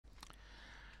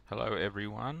Hello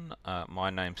everyone, my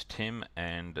name's Tim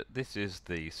and this is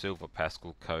the Silver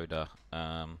Pascal Coder.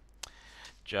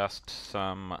 Just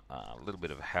some little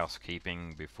bit of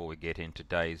housekeeping before we get into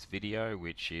today's video,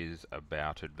 which is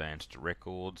about advanced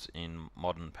records in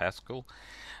modern Pascal.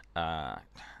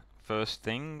 First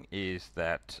thing is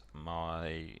that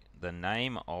the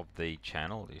name of the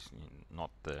channel is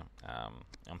not the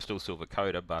I'm still Silver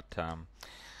Coder, but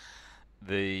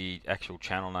the actual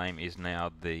channel name is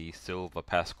now the Silver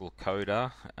Pascal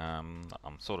Coder. I'm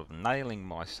sort of nailing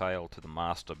my sail to the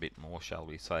mast a bit more, shall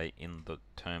we say, in the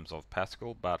terms of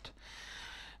Pascal, but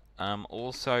I'm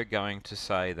also going to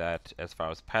say that as far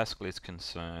as Pascal is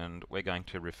concerned, we're going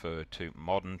to refer to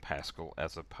modern Pascal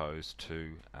as opposed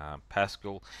to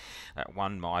Pascal that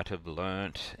one might have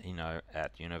learnt,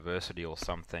 at university or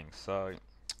something. So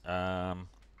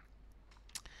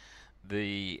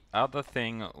the other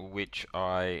thing which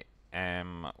I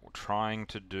am trying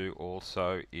to do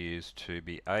also is to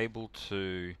be able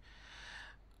to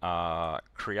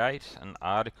create an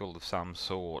article of some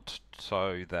sort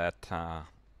so that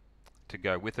to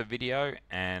go with a video,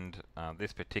 and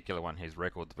this particular one is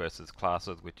records versus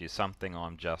classes, which is something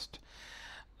I'm just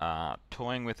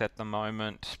toying with at the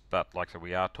moment, but like I said,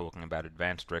 we are talking about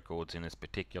advanced records in this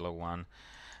particular one.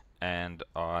 And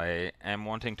I am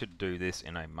wanting to do this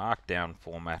in a markdown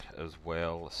format as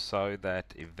well, so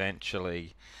that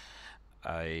eventually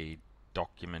a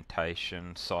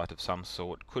documentation site of some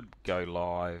sort could go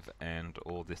live and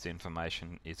all this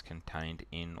information is contained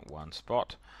in one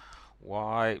spot.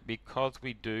 Why? Because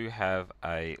we do have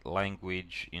a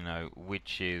language,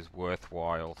 which is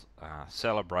worthwhile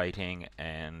celebrating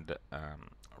and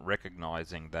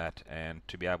recognizing that, and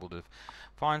to be able to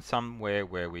find somewhere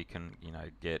where we can,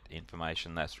 get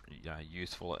information that's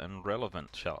useful and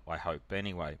relevant, I hope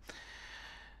anyway.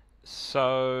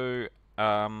 So,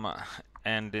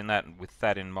 and with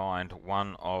that in mind,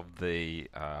 one of the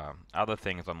other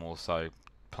things I'm also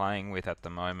playing with at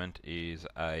the moment is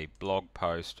a blog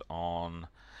post on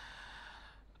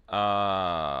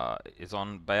about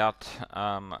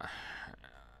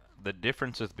the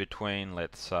differences between,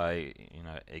 let's say,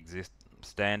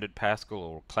 standard Pascal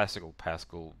or classical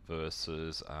Pascal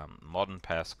versus modern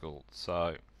Pascal.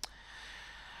 So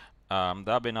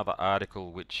there'll be another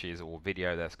article or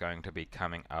video that's going to be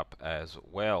coming up as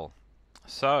well.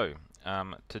 So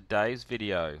today's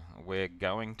video we're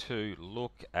going to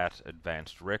look at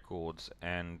advanced records,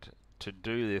 and to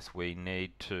do this we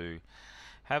need to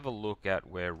have a look at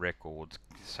where records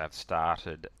have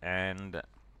started. And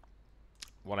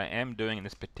what I am doing in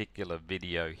this particular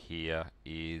video here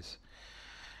is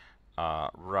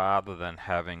rather than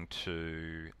having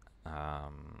to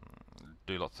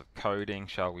do lots of coding,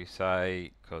 shall we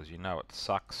say, because it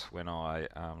sucks when I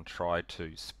try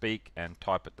to speak and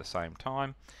type at the same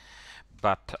time.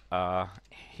 But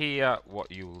here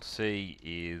what you will see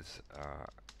is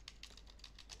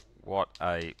what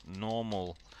a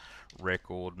normal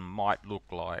record might look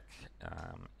like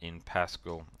in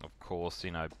Pascal. Of course,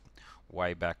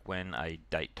 way back when a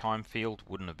date time field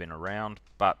wouldn't have been around,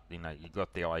 but you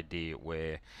got the idea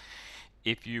where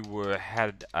if you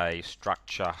had a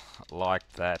structure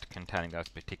like that containing those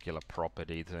particular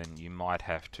properties, then you might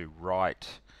have to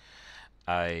write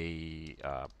a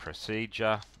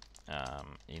procedure,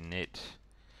 init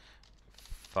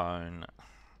phone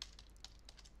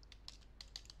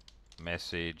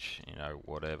message,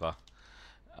 whatever,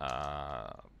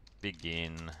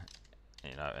 begin,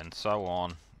 and so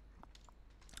on,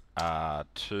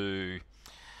 to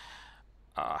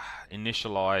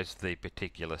initialize the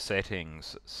particular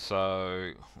settings.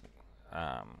 So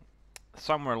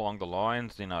somewhere along the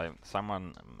lines,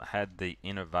 someone had the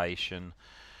innovation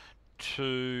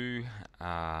to,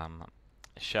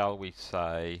 shall we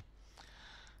say,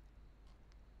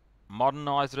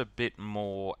 modernize it a bit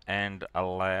more and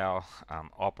allow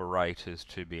operators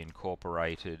to be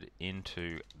incorporated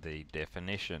into the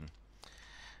definition.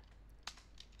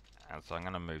 And so I'm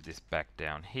going to move this back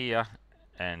down here,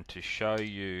 and to show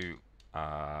you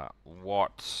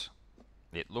what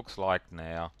it looks like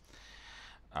now,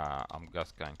 I'm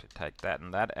just going to take that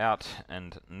and that out,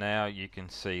 and now you can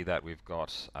see that we've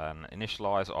got an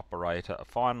initialize operator, a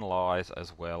finalize,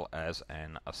 as well as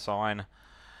an assign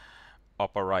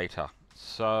operator.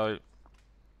 So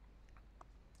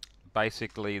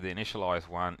basically the initialize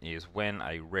one is when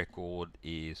a record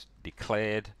is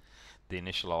declared. The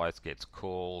initialize gets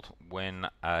called when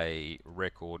a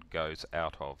record goes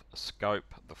out of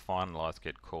scope. The finalize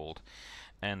get called,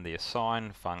 and the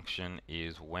assign function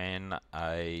is when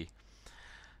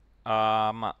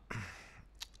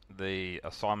the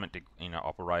assignment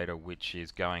operator, which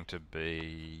is going to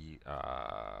be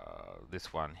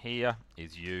this one here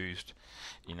is used,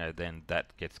 then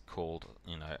that gets called,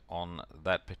 on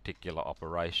that particular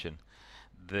operation.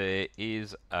 There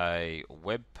is a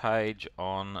web page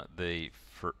on the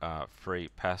free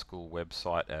Pascal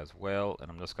website as well, and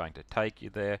I'm just going to take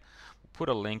you there. Put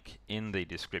a link in the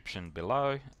description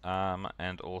below,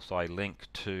 and also a link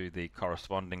to the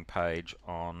corresponding page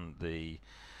on the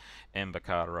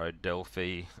Embocado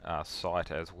Delphi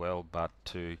site as well, but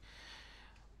to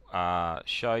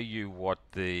show you what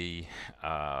the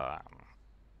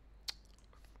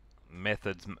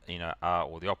methods are,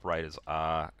 or the operators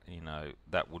are,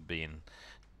 that would be in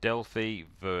Delphi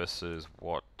versus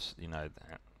what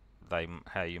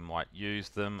how you might use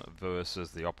them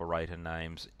versus the operator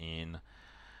names in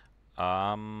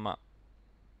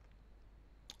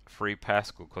free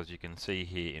Pascal, because you can see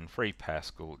here in free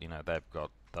Pascal they've got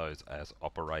those as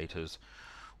operators,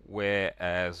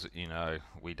 whereas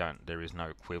there is no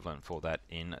equivalent for that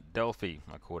in Delphi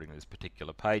according to this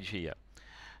particular page here.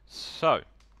 So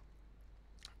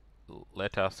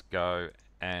let us go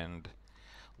and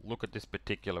look at this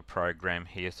particular program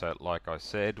here. So like I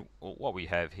said, what we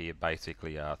have here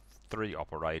basically are 3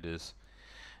 operators,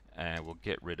 and we'll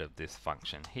get rid of this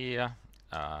function here.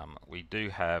 We do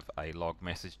have a log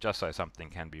message just so something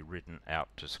can be written out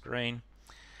to screen,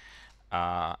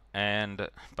 and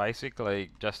basically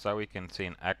just so we can see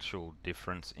an actual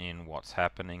difference in what's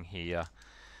happening here.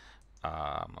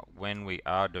 When we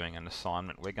are doing an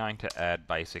assignment, we're going to add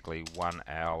basically 1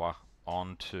 hour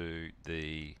onto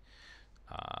the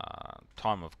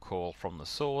time of call from the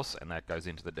source, and that goes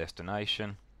into the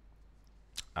destination.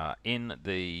 In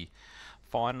the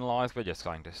finalize, we're just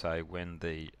going to say when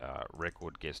the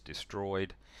record gets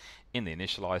destroyed. In the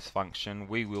initialize function,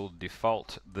 we will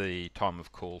default the time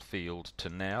of call field to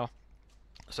now.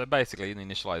 So basically in the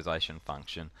initialization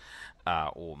function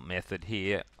or method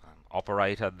here,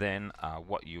 operator, then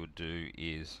what you would do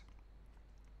is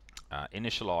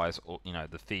initialize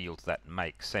the fields that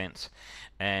make sense.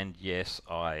 And yes,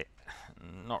 I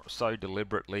not so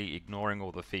deliberately ignoring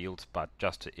all the fields, but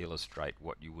just to illustrate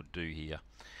what you would do here.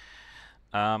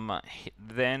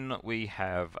 Then we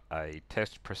have a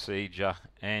test procedure,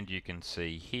 and you can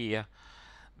see here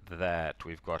that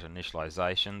we've got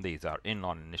initialization. These are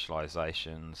inline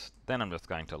initializations. Then I'm just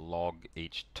going to log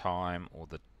each time, or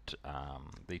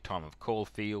the time of call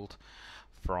field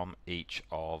from each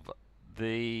of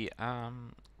the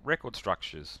record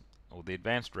structures, or the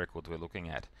advanced records we're looking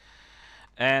at.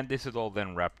 And this is all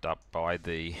then wrapped up by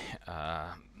the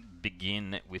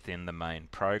begin within the main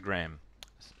program.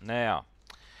 Now,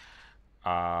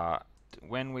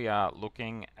 when we are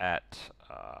looking at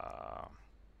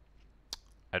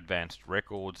advanced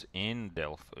records in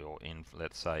Delphi, or in,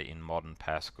 let's say, in modern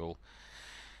Pascal,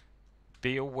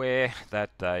 be aware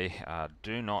that they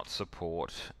do not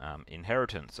support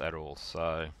inheritance at all.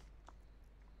 So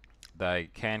they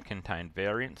can contain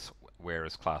variants,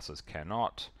 whereas classes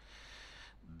cannot.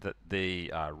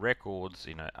 The records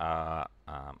are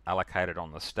allocated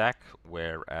on the stack,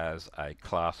 whereas a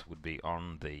class would be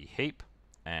on the heap,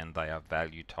 and they are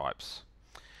value types.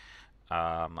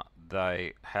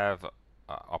 They have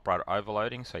operator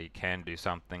overloading, so you can do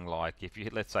something like, if you,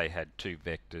 let's say, had 2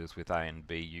 vectors with A and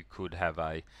B, you could have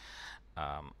a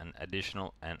an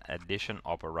addition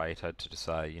operator to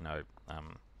say,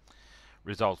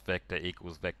 result vector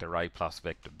equals vector A plus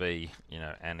vector B,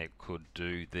 and it could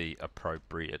do the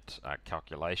appropriate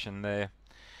calculation there.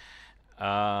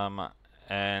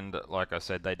 And like I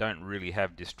said, they don't really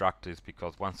have destructors,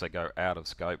 because once they go out of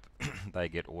scope they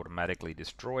get automatically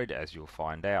destroyed, as you'll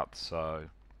find out. So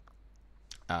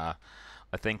I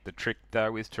think the trick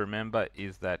though is to remember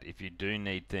is that if you do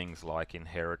need things like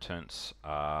inheritance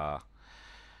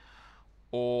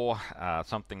or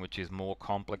something which is more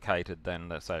complicated than,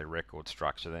 let's say, record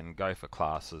structure, then go for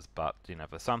classes. But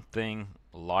for something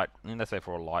light, let's say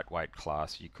for a lightweight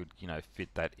class, you could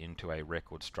fit that into a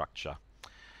record structure.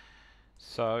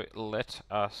 So let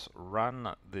us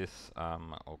run this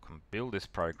or build this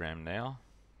program now.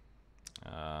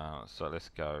 So let's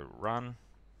go run.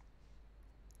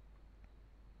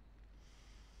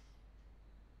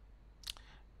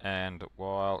 And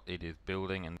while it is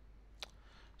building, and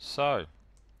so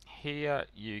here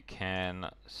you can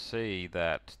see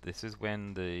that this is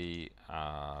when the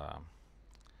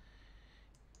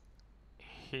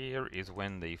here is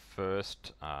when the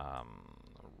first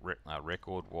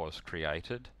record was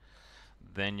created.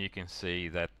 Then you can see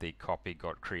that the copy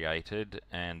got created,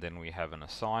 and then we have an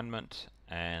assignment,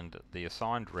 and the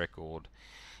assigned record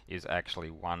is actually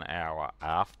 1 hour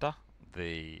after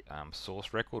the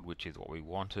source record, which is what we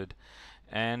wanted,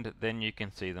 and then you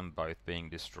can see them both being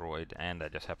destroyed, and they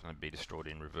just happen to be destroyed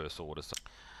in reverse order. So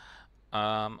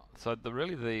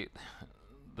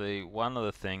the one of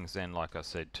the things then, like I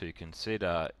said, to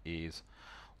consider is,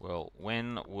 well,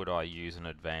 when would I use an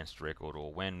advanced record,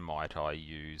 or when might I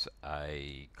use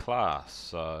a class?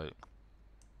 So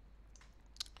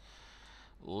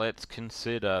let's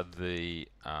consider the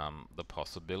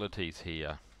possibilities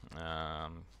here.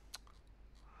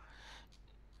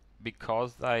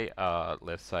 Because they are,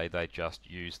 let's say they just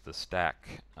use the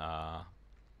stack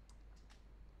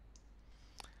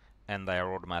and they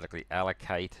are automatically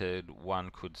allocated, one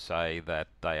could say that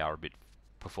they are a bit,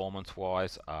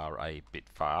 performance-wise, are a bit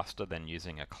faster than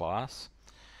using a class.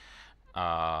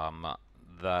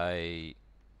 They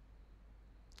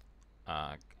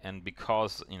and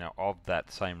because, you know, of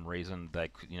that same reason, they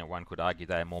could, you know, one could argue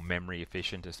they are more memory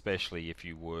efficient, especially if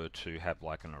you were to have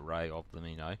like an array of them,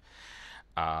 you know.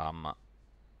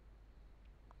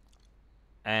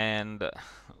 And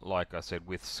like I said,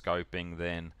 with scoping,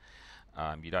 then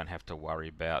you don't have to worry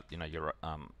about, you know, your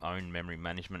own memory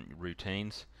management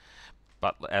routines.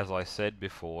 But as I said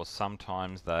before,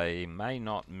 sometimes they may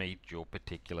not meet your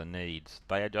particular needs.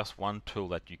 They are just one tool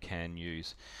that you can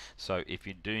use. So if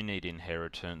you do need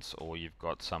inheritance, or you've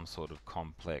got some sort of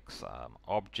complex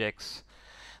objects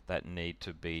that need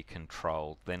to be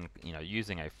controlled, then, you know,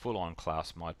 using a full-on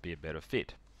class might be a better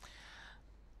fit.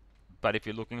 But if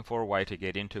you're looking for a way to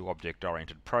get into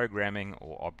object-oriented programming,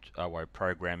 or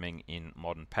programming in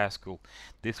modern Pascal,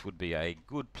 this would be a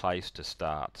good place to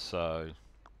start. So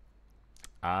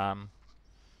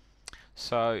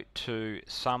to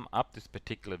sum up this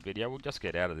particular video, we'll just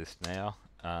get out of this now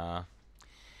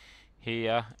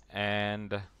here,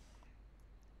 and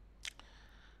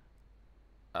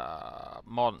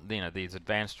these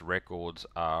advanced records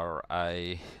are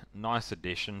a nice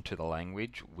addition to the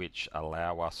language, which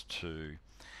allow us to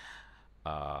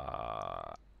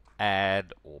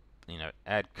add, or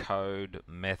add code,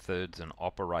 methods, and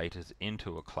operators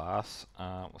into a class.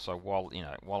 So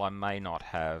while I may not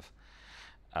have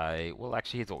well,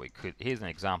 actually, here's an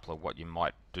example of what you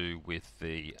might do with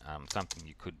the something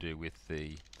you could do with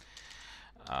the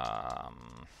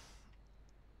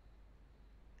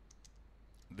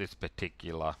this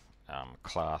particular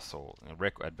class, or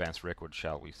advanced record,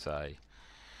 shall we say.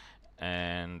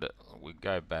 And we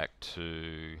go back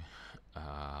to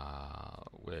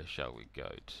where shall we go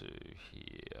to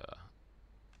here?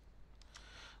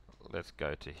 Let's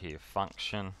go to here,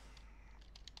 function.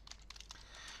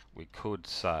 We could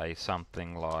say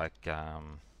something like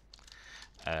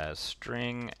as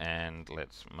string, and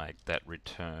let's make that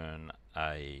return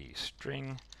a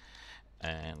string,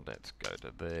 and let's go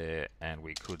to there, and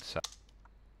we could say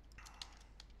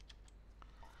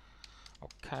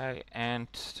okay.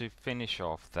 And to finish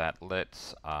off that,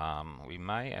 let's we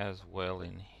may as well,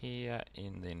 in here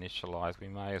in the initialize, we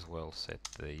may as well set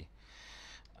the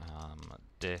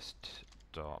dest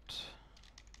dot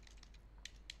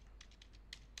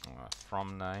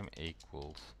from name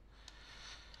equals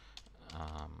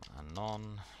a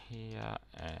non here,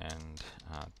 and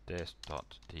dest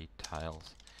dot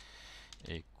details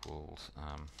equals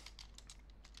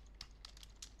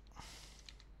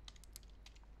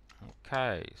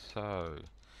okay. So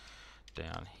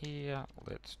down here,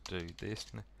 let's do this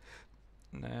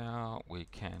now. We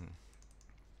can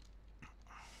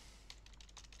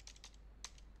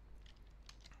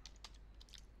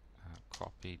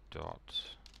copy dot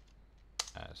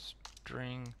as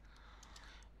string,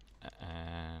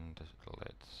 and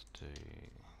let's do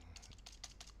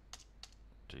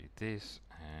this,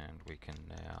 and we can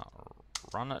now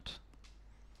run it.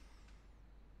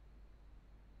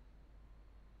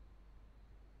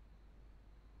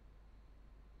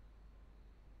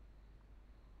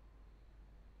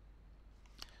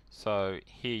 So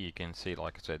here you can see,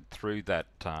 like I said, through that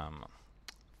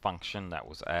function that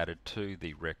was added to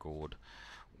the record,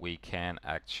 we can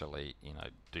actually,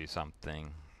 do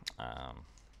something,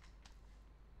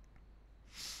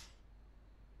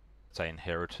 say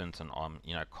inheritance and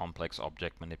complex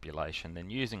object manipulation.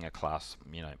 Then using a class,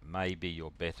 may be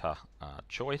your better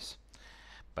choice.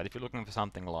 But if you're looking for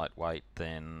something lightweight,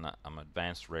 then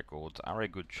advanced records are a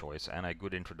good choice and a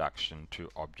good introduction to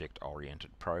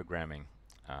object-oriented programming.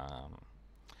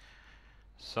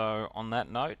 So on that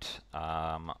note,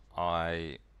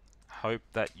 I hope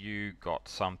that you got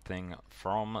something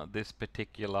from this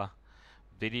particular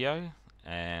video,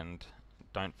 and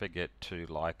don't forget to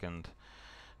like and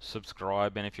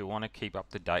subscribe, and if you want to keep up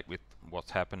to date with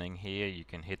what's happening here, you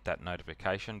can hit that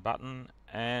notification button.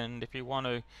 And if you want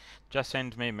to just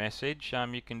send me a message,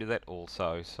 you can do that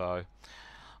also. So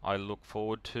I look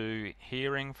forward to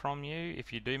hearing from you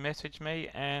if you do message me,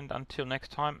 and until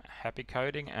next time, happy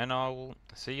coding, and I'll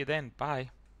see you then.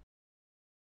 Bye.